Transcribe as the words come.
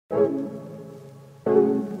It's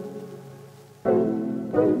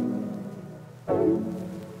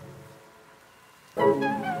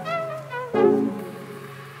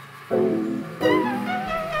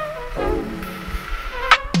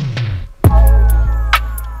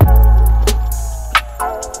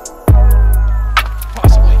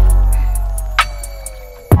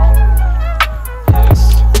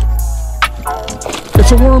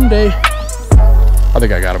a worm day. I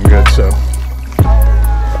think I got him good, so.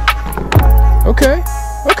 Okay,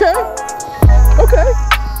 okay, okay.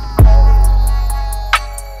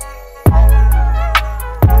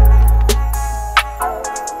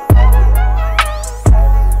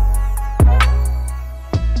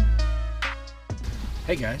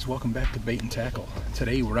 Hey guys, welcome back to Bait and Tackle.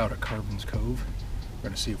 Today we're out at Carvins Cove. We're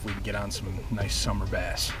gonna see if we can get on some nice summer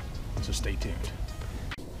bass, so stay tuned.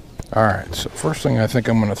 Alright, so first thing I think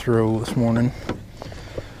I'm going to throw this morning,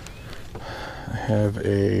 I have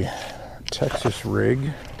a Texas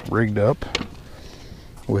rig rigged up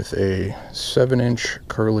with a 7-inch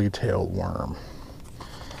curly-tailed worm.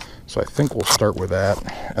 So I think we'll start with that.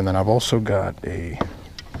 And then I've also got a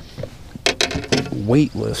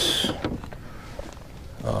weightless,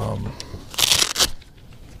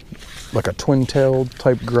 like a twin-tailed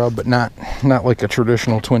type grub, but not like a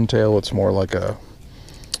traditional twin tail. It's more like a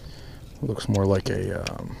looks more like a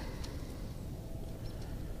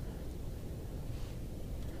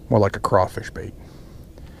crawfish bait.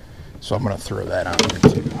 So I'm going to throw that on here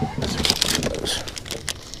too. Let's see what it goes.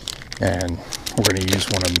 And we're going to use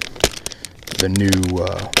one of the new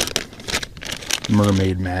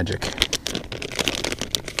Mermaid Magic.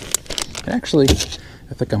 Actually,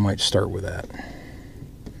 I think I might start with that,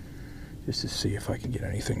 just to see if I can get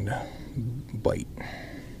anything to bite.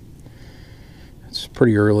 It's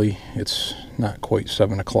pretty early. It's not quite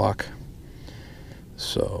 7 o'clock.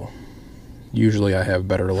 So usually I have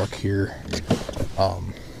better luck here.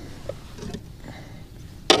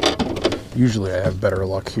 Usually I have better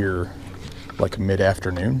luck here like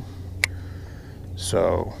mid-afternoon.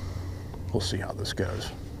 So we'll see how this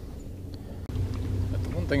goes. But the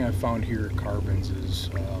one thing I found here at Carvins is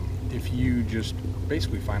if you just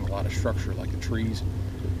basically find a lot of structure like the trees,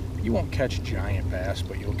 you won't catch giant bass,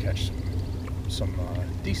 but you'll catch some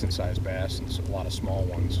decent sized bass and a lot of small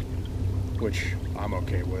ones, which I'm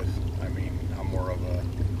okay with. I mean, I'm more of a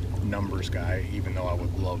numbers guy, even though I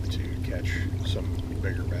would love to catch some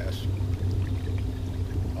bigger bass.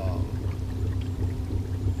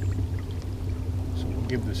 So we'll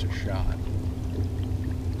give this a shot.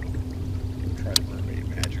 Try the Mermaid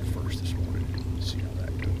Magic first this morning, see how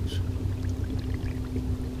that goes.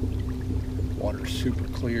 Water's super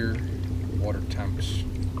clear, water temps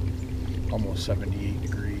almost 78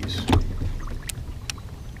 degrees.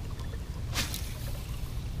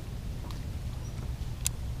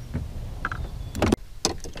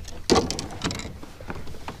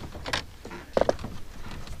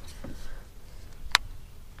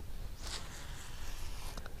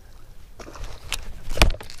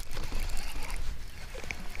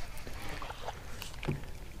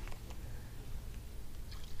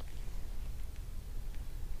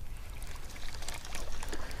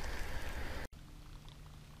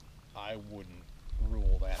 I wouldn't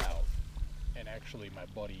rule that out. And actually my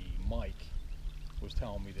buddy Mike was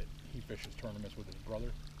telling me that he fishes tournaments with his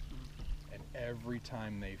brother, and every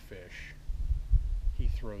time they fish he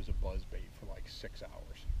throws a buzz bait for like 6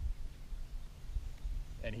 hours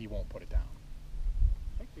and he won't put it down.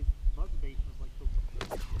 I think the buzz bait was like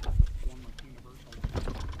the one like universal.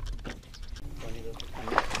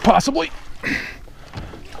 Possibly.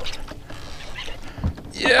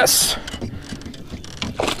 Yes.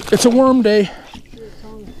 It's a worm day.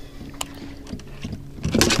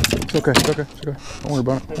 It's okay, it's okay, it's okay. Don't worry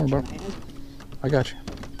about it, don't worry about it. I got you.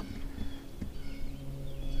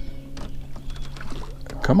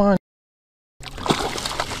 Come on.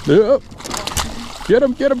 Yep. Get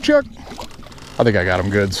him, Chuck. I think I got him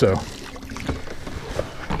good, so.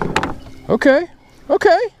 Okay,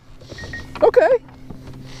 okay, okay.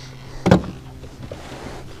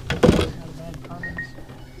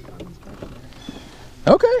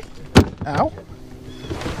 Okay. Ow.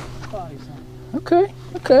 Okay,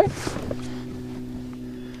 okay.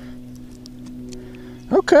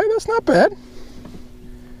 Okay, that's not bad.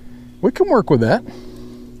 We can work with that.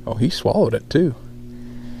 Oh, he swallowed it too.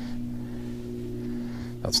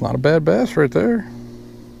 That's not a bad bass right there.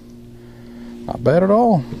 Not bad at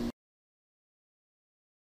all.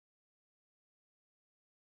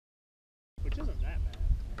 Which isn't that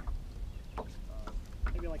bad.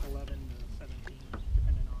 Maybe like 11 to 17,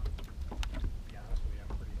 depending on. Yeah, honestly, I'm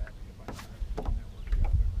pretty happy if I that works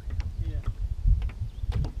out every. Yeah.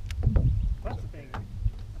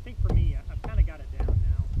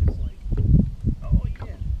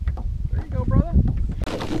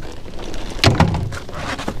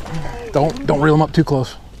 Don't reel them up too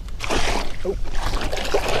close.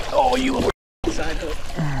 Oh, you little Side hook.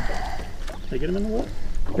 Did I get him in the water?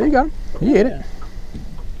 There you go. He ate it.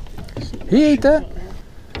 He ate that.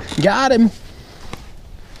 Got him.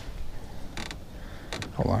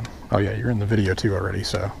 Hold on. Oh yeah, you're in the video too already,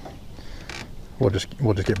 so we'll just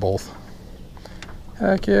get both.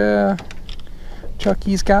 Heck yeah.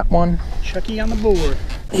 Chucky's got one. Chucky on the board.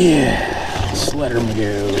 Yeah. Let's let him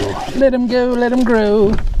go. Let him go, let him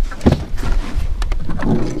grow.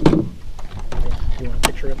 You want a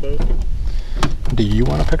picture of both? Do you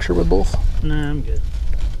want a picture with both? Nah, I'm good.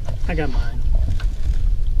 I got mine.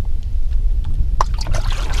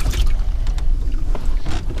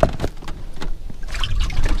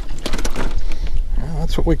 Well,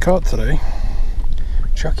 that's what we caught today.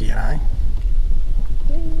 Chucky and I.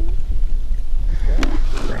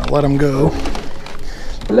 We're gonna let him go.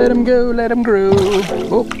 Let him go, let him grow.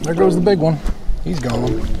 Oh, there goes the big one. He's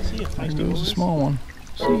gone. See ya. There goes the small one.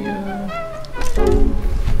 See ya.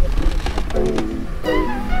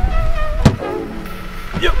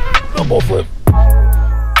 Yep, they'll both live.